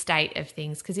improve the state of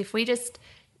things? Because if we just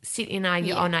sit on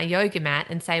our yoga mat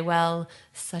and say, well,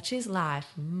 such is life.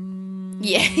 And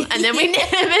then we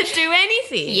never do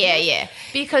anything. Yeah.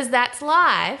 Because that's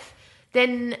life.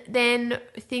 Then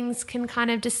things can kind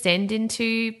of descend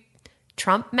into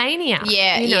Trump mania.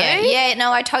 Yeah, you know? Yeah,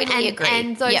 no, I totally agree.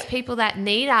 And those people that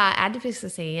need our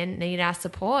advocacy and need our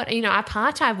support, you know,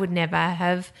 apartheid would never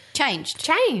have changed.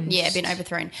 Yeah, been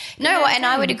overthrown. No, and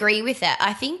I would agree with that.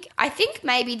 I think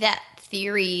maybe that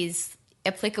theory is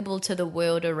applicable to the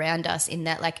world around us, in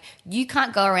that, like, you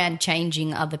can't go around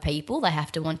changing other people. They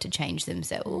have to want to change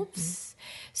themselves.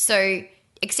 So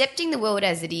accepting the world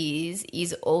as it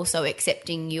is also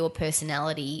accepting your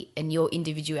personality and your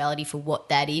individuality for what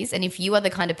that is. And if you are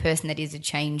the kind of person that is a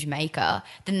change maker,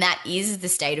 then that is the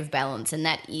state of balance, and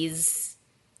that is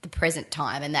the present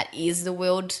time, and that is the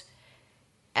world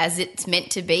as it's meant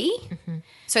to be.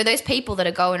 So those people that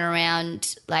are going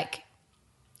around, like,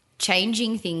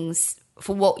 changing things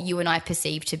for what you and I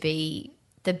perceive to be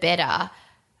the better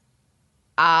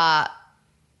are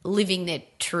living their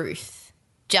truth,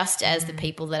 just as the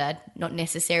people that are not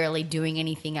necessarily doing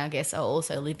anything, I guess, are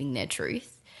also living their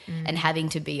truth and having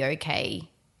to be okay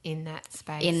in that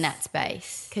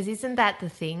space. Because isn't that the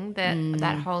thing,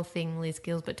 that whole thing Liz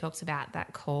Gilbert talks about,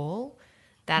 that call,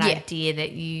 that idea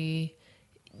that you...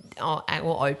 Oh,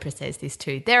 well, Oprah says this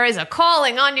too. There is a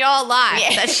calling on your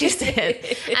life, that she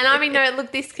said. And I mean, no,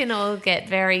 look, this can all get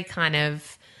very kind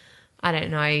of, I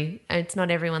don't know, it's not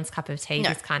everyone's cup of tea,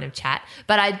 this kind of chat.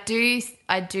 But I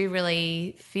do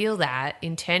really feel that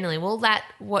internally. Well, that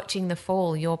watching the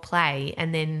fall, your play,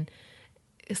 and then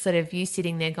sort of you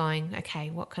sitting there going, okay,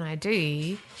 what can I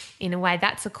do? In a way,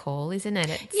 that's a call, isn't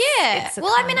it? It's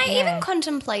well, I mean, I even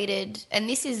contemplated, and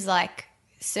this is like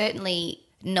certainly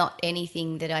not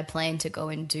anything that I plan to go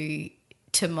and do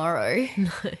tomorrow,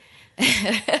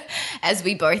 as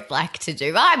we both like to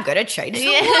do. I'm going to change the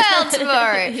world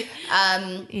tomorrow.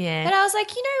 But I was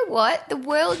like, you know what? The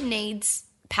world needs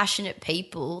passionate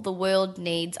people. The world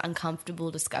needs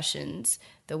uncomfortable discussions.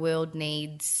 The world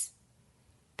needs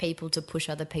people to push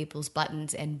other people's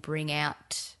buttons and bring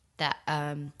out that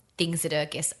things that are, I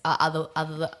guess, are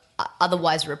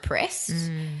otherwise repressed.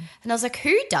 And I was like,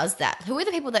 who does that? Who are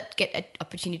the people that get an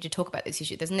opportunity to talk about this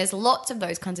issue? And there's lots of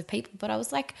those kinds of people. But I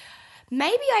was like,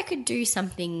 maybe I could do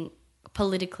something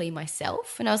politically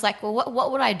myself. And I was like, well,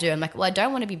 what would I do? I'm like, well, I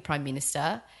don't want to be Prime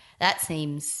Minister. That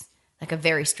seems like a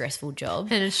very stressful job.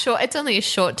 And it's only a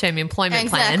short-term employment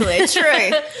plan.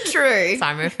 Exactly, true. So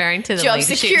I'm referring to the job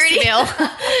leadership security. skill.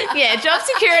 Yeah, job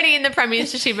security in the Prime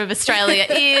Ministership of Australia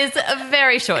is a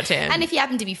very short-term. And if you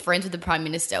happen to be friends with the Prime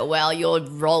Minister, well, your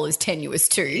role is tenuous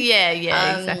too. Yeah,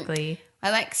 exactly. I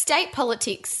like state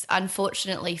politics,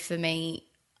 unfortunately for me.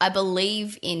 I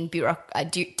believe in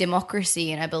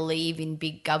democracy and I believe in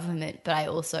big government, but I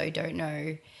also don't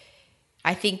know.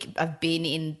 I think I've been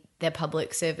in the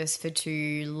public service for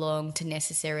too long to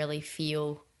necessarily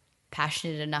feel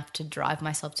passionate enough to drive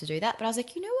myself to do that. But I was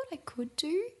like, you know what I could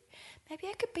do? Maybe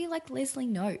I could be like Leslie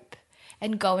Knope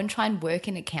and go and try and work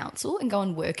in a council and go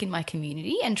and work in my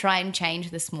community and try and change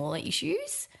the smaller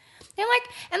issues.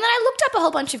 And then I looked up a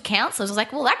whole bunch of councillors. I was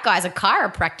like, well, that guy's a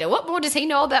chiropractor. What more does he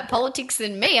know about politics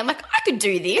than me? I'm like, I could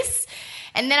do this.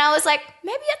 And then I was like,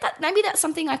 maybe that's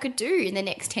something I could do in the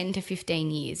next 10 to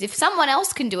 15 years. If someone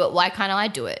else can do it, why can't I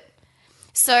do it?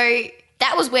 So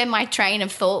that was where my train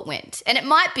of thought went. And it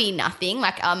might be nothing.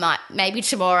 Like maybe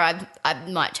tomorrow I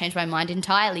might change my mind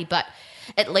entirely, but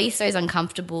at least those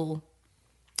uncomfortable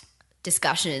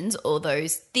discussions or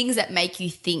those things that make you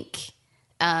think,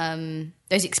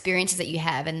 those experiences that you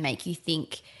have and make you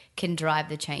think can drive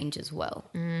the change as well.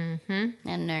 Mm-hmm. I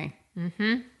don't know.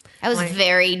 Mm-hmm. I was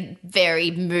very,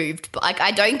 very moved. But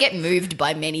I don't get moved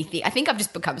by many things. I think I've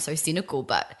just become so cynical,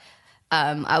 but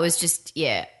I was just,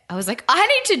 I was like, I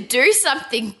need to do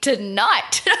something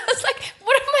tonight. I was like,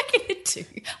 what am I going to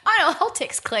do? I don't know. I'll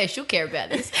text Claire. She'll care about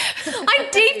this. I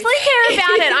deeply care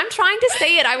about it. I'm trying to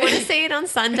see it. I want to see it on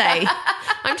Sunday.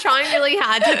 I'm trying really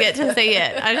hard to get to see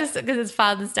it. Because it's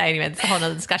Father's Day anyway. It's a whole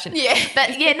other discussion. Yeah.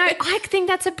 But I think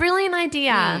that's a brilliant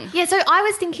idea. Yeah, so I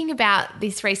was thinking about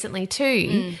this recently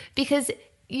too because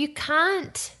you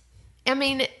can't – I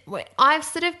mean, I've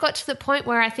sort of got to the point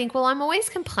where I think, well, I'm always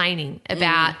complaining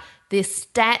about the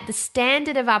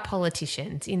standard of our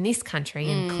politicians in this country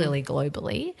and clearly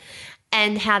globally,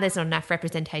 and how there's not enough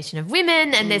representation of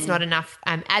women and there's not enough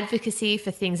advocacy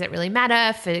for things that really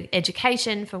matter, for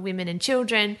education, for women and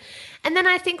children. And then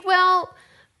I think,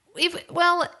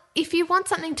 if you want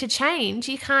something to change,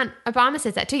 you can't – Obama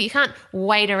says that too. You can't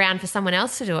wait around for someone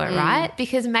else to do it, right?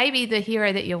 Because maybe the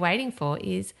hero that you're waiting for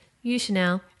is you,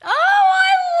 Chanel. Oh,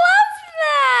 I love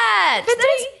that. But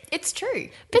it's true.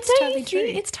 It's totally true.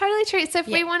 It's totally true. So if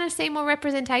we want to see more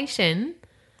representation –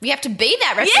 we have to be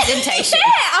that representation.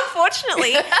 Yeah,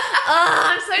 unfortunately.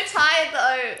 I'm so tired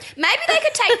though. Maybe they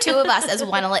could take two of us as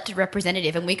one elected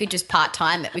representative and we could just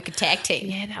part-time it. We could tag team.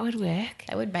 Yeah, that would work.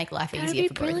 That would make life That would easier be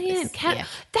for both brilliant. of us.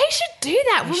 They should do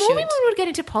that. More women would get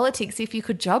into politics if you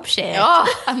could job share.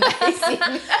 Oh, amazing.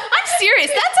 I'm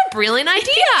serious. That's a brilliant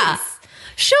idea.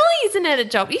 Surely isn't it a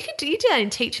job? You do that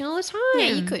in teaching all the time. Yeah,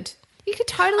 you could. You could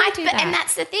totally do that. And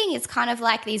that's the thing. It's kind of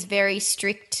like these very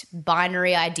strict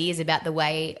binary ideas about the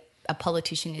way a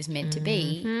politician is meant to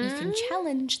be. You can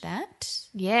challenge that.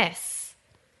 Yes.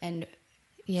 And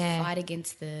fight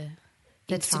against the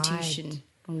institution.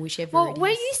 Whichever well, were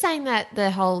you saying that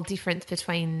the whole difference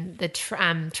between the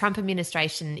Trump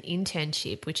administration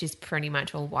internship, which is pretty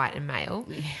much all white and male,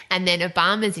 and then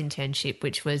Obama's internship,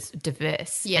 which was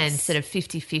diverse and sort of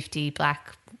 50-50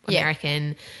 black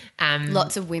American.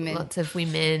 Lots of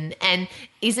women. And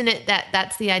isn't it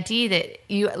that's the idea that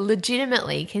you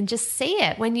legitimately can just see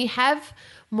it when you have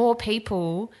more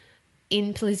people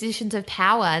in positions of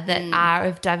power that are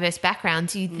of diverse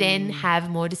backgrounds, you then have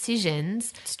more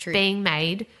decisions being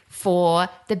made for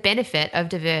the benefit of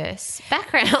diverse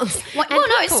backgrounds. No,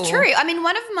 it's true. I mean,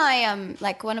 one of my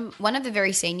one of the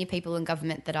very senior people in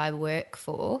government that I work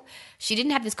for, she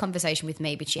didn't have this conversation with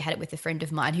me, but she had it with a friend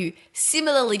of mine who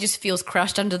similarly just feels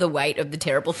crushed under the weight of the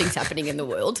terrible things happening in the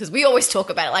world, because we always talk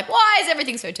about it, like, why is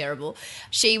everything so terrible?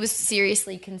 She was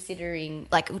seriously considering,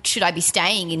 like, should I be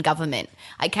staying in government?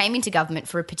 I came into government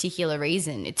for a particular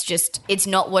reason. It's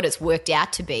not what it's worked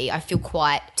out to be. I feel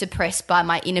quite depressed by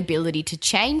my inability to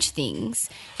change things.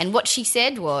 And what she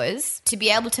said was, to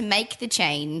be able to make the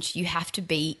change, you have to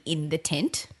be in the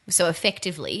tent. So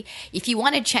effectively, if you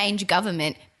want to change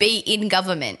government, be in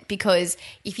government, because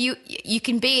if you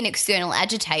can be an external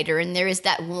agitator, and there is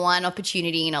that one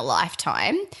opportunity in a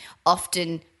lifetime,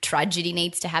 often tragedy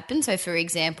needs to happen. So, for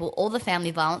example, all the family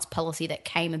violence policy that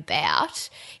came about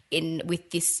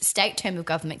with this state term of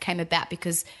government came about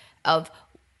because of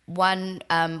one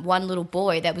little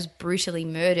boy that was brutally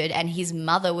murdered, and his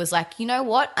mother was like, you know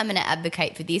what, I'm going to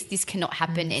advocate for this. This cannot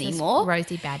happen anymore.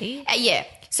 Rosie Batty. Yeah.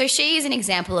 So she is an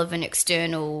example of an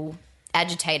external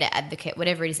agitator, advocate,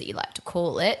 whatever it is that you like to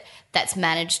call it, that's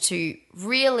managed to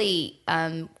really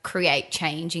create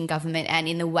change in government and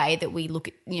in the way that we look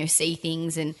at, see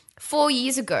things. And 4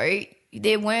 years ago,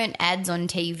 there weren't ads on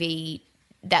TV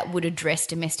that would address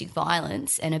domestic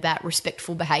violence and about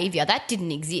respectful behaviour. That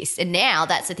didn't exist. And now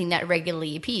that's the thing that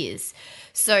regularly appears.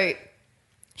 So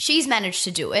she's managed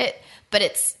to do it, but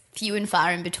it's few and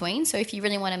far in between. So if you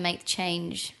really want to make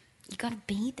change, you got to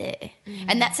be there.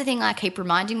 And that's the thing I keep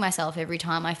reminding myself every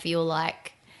time I feel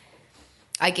like,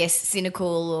 I guess,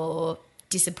 cynical or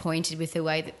disappointed with the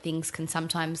way that things can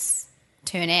sometimes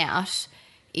turn out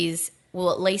is,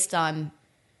 well, at least I'm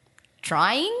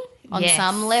trying on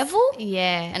some level.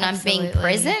 Yeah, and absolutely. I'm being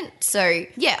present. So,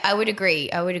 yeah, I would agree.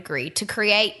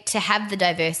 To have the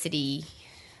diversity,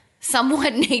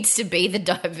 someone needs to be the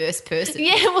diverse person.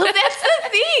 Yeah, well, that's the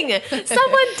thing.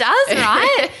 Someone does,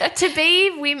 right?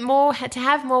 To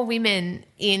have more women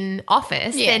in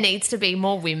office, there needs to be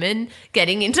more women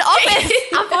getting into office.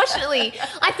 Unfortunately,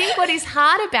 I think what is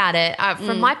hard about it,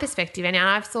 from my perspective, and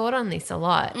I've thought on this a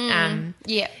lot,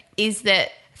 is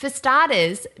that for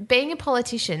starters, being a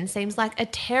politician seems like a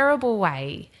terrible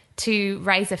way to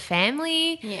raise a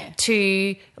family,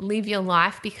 to live your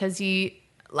life because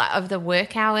of the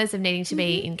work hours of needing to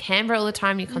be in Canberra all the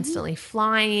time. You're constantly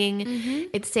flying.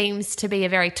 It seems to be a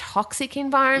very toxic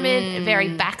environment, very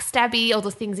backstabby. All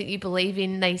the things that you believe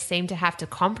in, they seem to have to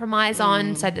compromise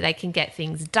on so that they can get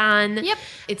things done. Yep.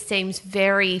 It seems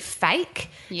very fake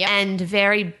and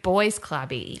very boys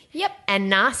clubby. Yep. And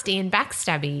nasty and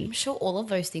backstabby. I'm sure all of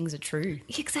those things are true.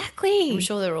 Exactly. I'm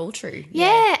sure they're all true.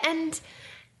 Yeah.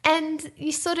 And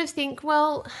you sort of think,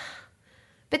 well...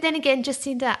 But then again,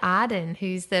 Jacinda Ardern,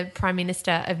 who's the Prime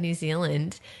Minister of New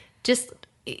Zealand,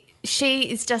 she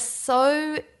is just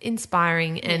so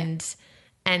inspiring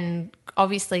and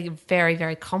obviously very,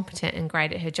 very competent and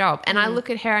great at her job. And I look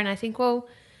at her and I think, well,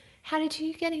 how did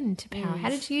you get into power? How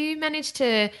did you manage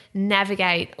to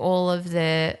navigate all of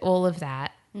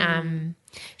that?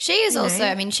 She is also,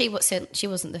 I mean, she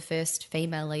wasn't the first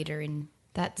female leader in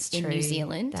New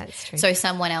Zealand. That's true. So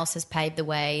someone else has paved the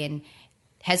way and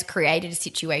has created a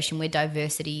situation where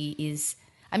diversity is,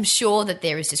 I'm sure that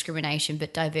there is discrimination,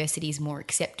 but diversity is more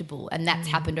acceptable, and that's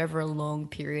happened over a long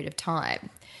period of time.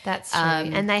 That's true.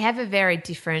 And they have a very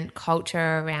different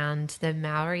culture around the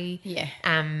Maori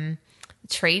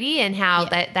treaty and how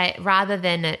they rather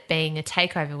than it being a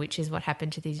takeover, which is what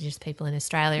happened to the Indigenous people in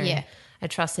Australia and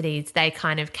atrocities, they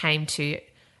kind of came to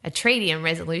a treaty and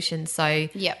resolution. So,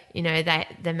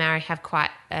 the Maori have quite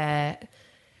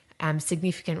a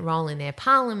significant role in their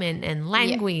parliament and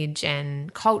language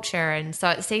and culture, and so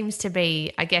it seems to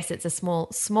be, I guess, it's a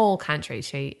small country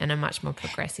too, and a much more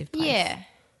progressive place.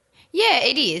 Yeah,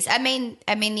 it is. I mean,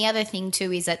 the other thing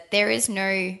too is that there is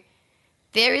no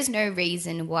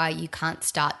reason why you can't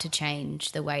start to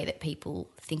change the way that people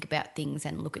think about things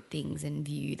and look at things and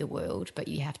view the world, but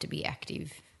you have to be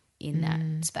active in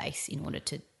that space in order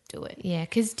to do it. Yeah,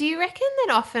 because do you reckon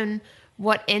that often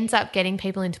what ends up getting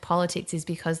people into politics is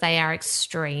because they are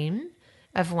extreme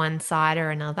of one side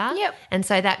or another? Yep. And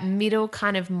so that middle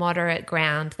kind of moderate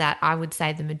ground that I would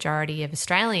say the majority of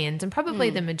Australians and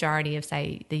probably the majority of,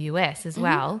 say, the US as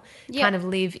well, kind of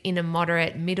live in a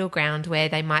moderate middle ground where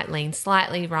they might lean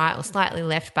slightly right or slightly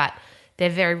left, but they're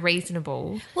very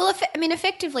reasonable. Well,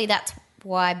 effectively that's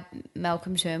why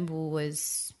Malcolm Turnbull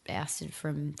was ousted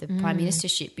from the Prime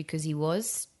Ministership, because he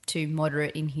was too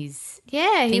moderate in his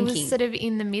thinking. He was sort of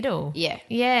in the middle.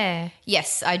 Yeah.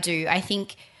 Yes, I do. I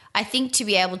think to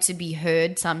be able to be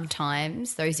heard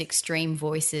sometimes, those extreme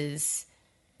voices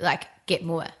like get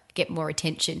more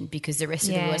attention, because the rest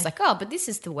of the world's like, oh, but this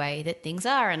is the way that things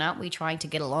are, and aren't we trying to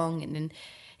get along? And then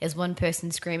there's one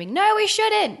person screaming, no, we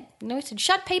shouldn't. No, we should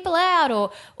shut people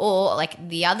out, or like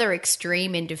the other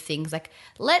extreme end of things, like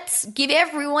let's give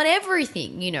everyone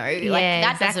everything, like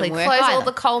that exactly. doesn't work Close either. all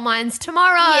the coal mines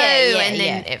tomorrow, and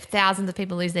then if thousands of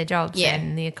people lose their jobs,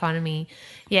 and the economy,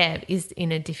 is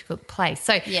in a difficult place.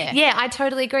 So I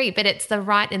totally agree. But it's the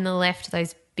right and the left,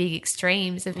 those big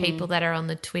extremes of people that are on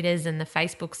the Twitters and the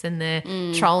Facebooks and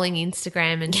the trolling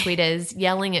Instagram and Twitters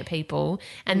yelling at people,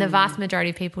 and the vast majority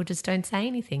of people just don't say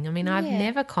anything. I mean, I've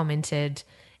never commented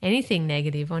anything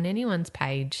negative on anyone's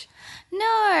page.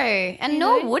 No, and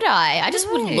nor would I. I just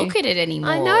wouldn't look at it anymore.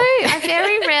 I know. I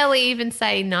very rarely even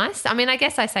say nice. I mean, I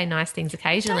guess I say nice things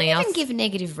occasionally. I don't even give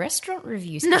negative restaurant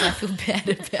reviews because I feel bad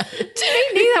about it.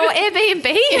 Me neither. Or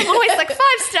Airbnb. I'm always like 5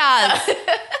 stars.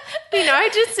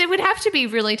 Just it would have to be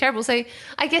really terrible. So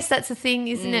I guess that's the thing,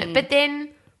 isn't it? But then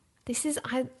I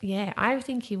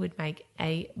think he would make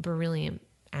a brilliant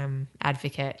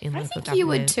advocate in local government. I think you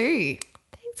would too.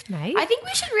 Thanks, mate. I think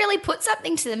we should really put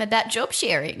something to them about job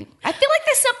sharing. I feel like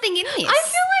there's something in this. I feel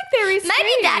like there is Maybe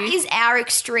too. that is our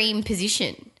extreme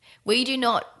position. We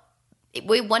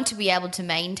want to be able to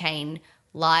maintain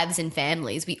lives and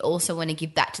families. We also want to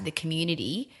give back to the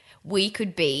community. We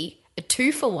could be a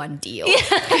 2-for-1 deal.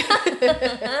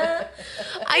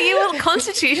 Are you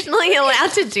constitutionally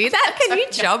allowed to do that? Can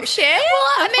you job share? Well,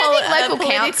 I think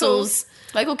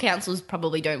local councils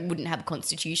probably wouldn't have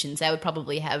constitutions. They would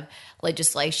probably have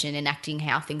legislation enacting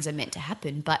how things are meant to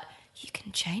happen. But you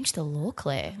can change the law,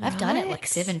 Claire. I've done it like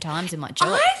 7 times in my job.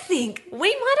 I think we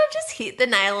might have just hit the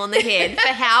nail on the head for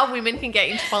how women can get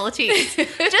into politics.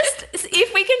 Just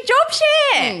if we can job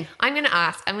share. I'm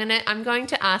going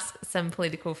to ask some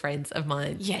political friends of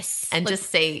mine. Yes. And just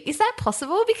see, is that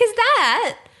possible? Because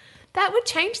that would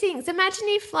change things. Imagine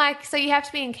if so you have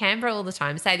to be in Canberra all the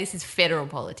time. Say this is federal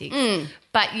politics.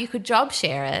 But you could job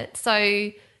share it.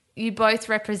 So you both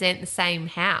represent the same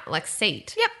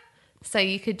seat. Yep. So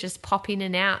you could just pop in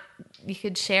and out. You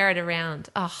could share it around.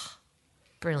 Oh,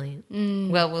 brilliant.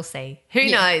 Well, we'll see. Who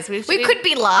knows? We could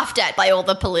be laughed at by all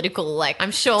the political, I'm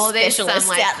sure there's some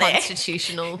out there.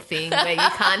 constitutional thing where you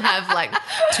can't have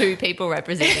 2 people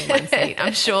representing one seat.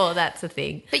 I'm sure that's a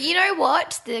thing. But you know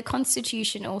what? The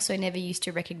Constitution also never used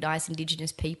to recognise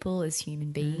Indigenous people as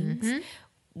human beings. Mm-hmm.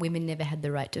 Women never had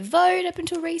the right to vote up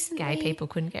until recently. Gay people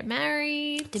couldn't get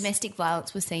married. Domestic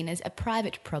violence was seen as a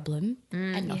private problem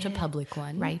and not a public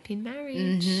one. Rape in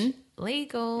marriage,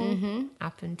 legal,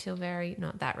 up until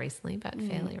not that recently, but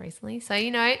fairly recently. So,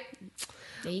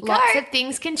 lots of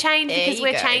things can change because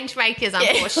we're change makers,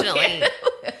 unfortunately.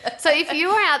 So if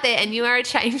you are out there and you are a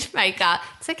change maker,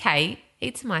 it's okay.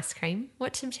 Eat some ice cream,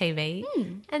 watch some TV,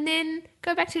 and then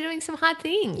go back to doing some hard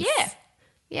things. Yeah.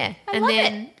 Yeah. I love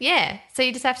it. Yeah. So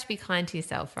you just have to be kind to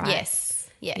yourself, right? Yes.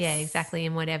 Yeah, exactly,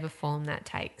 in whatever form that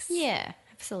takes. Yeah,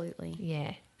 absolutely.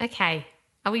 Yeah. Okay.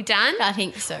 Are we done? I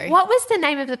think so. What was the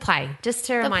name of the play? Just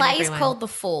to remind everyone. The play is called The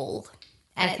Fall.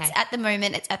 And Okay. it's at the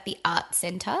moment, it's at the Art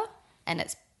Centre and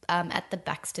it's at the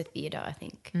Baxter Theatre, I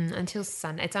think. Until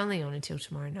Sunday. It's only on until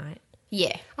tomorrow night.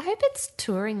 Yeah. I hope it's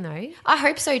touring though. I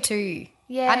hope so too.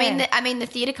 Yeah. I mean the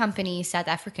theatre company is South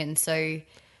African, so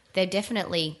they're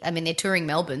definitely, they're touring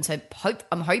Melbourne, so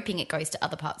I'm hoping it goes to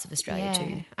other parts of Australia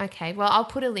too. Okay. Well, I'll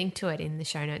put a link to it in the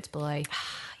show notes below.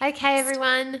 Okay,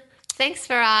 everyone. Thanks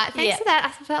for that.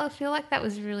 I feel like that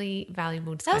was really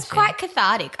valuable discussion. That was quite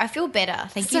cathartic. I feel better.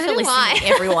 Thank you So for do listening, I.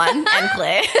 everyone, and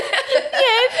Claire.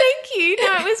 Yeah, thank you.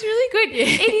 No, it was really good.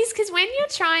 It is because when you're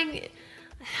trying,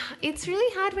 it's really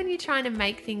hard when you're trying to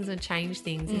make things or change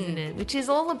things, isn't it? Which is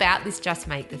all about this just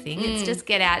make the thing. It's just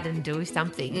get out and do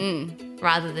something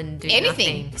rather than do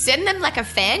Anything. nothing. Send them like a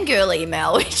fangirl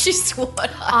email, which is what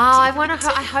I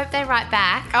I hope they write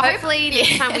back. Hopefully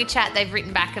next time we chat they've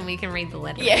written back and we can read the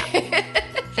letter out.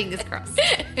 Fingers crossed.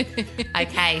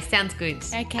 Okay, sounds good.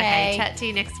 Okay, chat to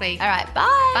you next week. All right,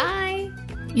 bye. Bye.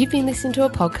 You've been listening to a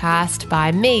podcast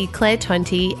by me, Claire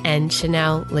Tonti, and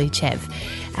Chanel Lucev.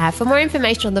 For more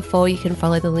information on The Fall, you can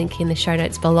follow the link in the show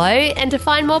notes below. And to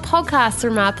find more podcasts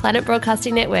from our Planet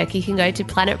Broadcasting Network, you can go to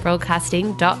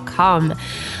planetbroadcasting.com.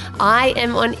 I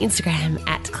am on Instagram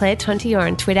at Claire Tonti or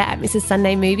on Twitter at Mrs.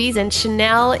 Sunday Movies, and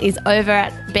Chanel is over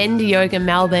at Bend Yoga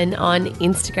Melbourne on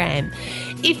Instagram.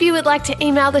 If you would like to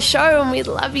email the show, and we'd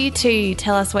love you to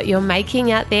tell us what you're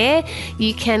making out there,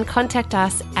 you can contact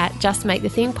us at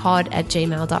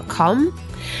justmakethethingpod@gmail.com.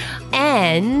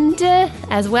 And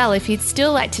as well, if you'd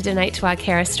still like to donate to our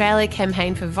Care Australia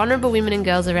campaign for vulnerable women and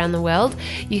girls around the world,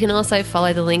 you can also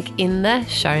follow the link in the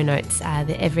show notes.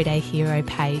 The Everyday Hero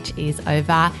page is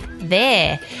over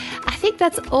there. I think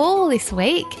that's all this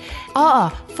week.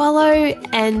 Follow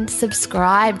and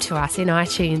subscribe to us in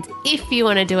iTunes. If you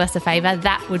want to do us a favour,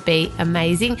 that would be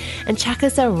amazing. And chuck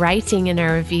us a rating and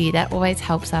a review. That always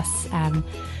helps us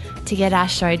to get our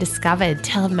show discovered.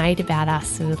 Tell a mate about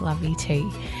us. We would love you too.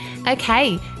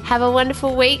 Okay, have a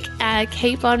wonderful week.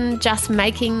 Keep on just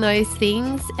making those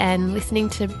things and listening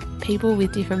to people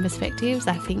with different perspectives.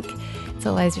 I think it's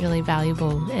always really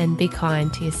valuable, and be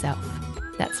kind to yourself.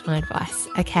 That's my advice.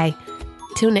 Okay,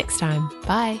 till next time.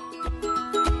 Bye.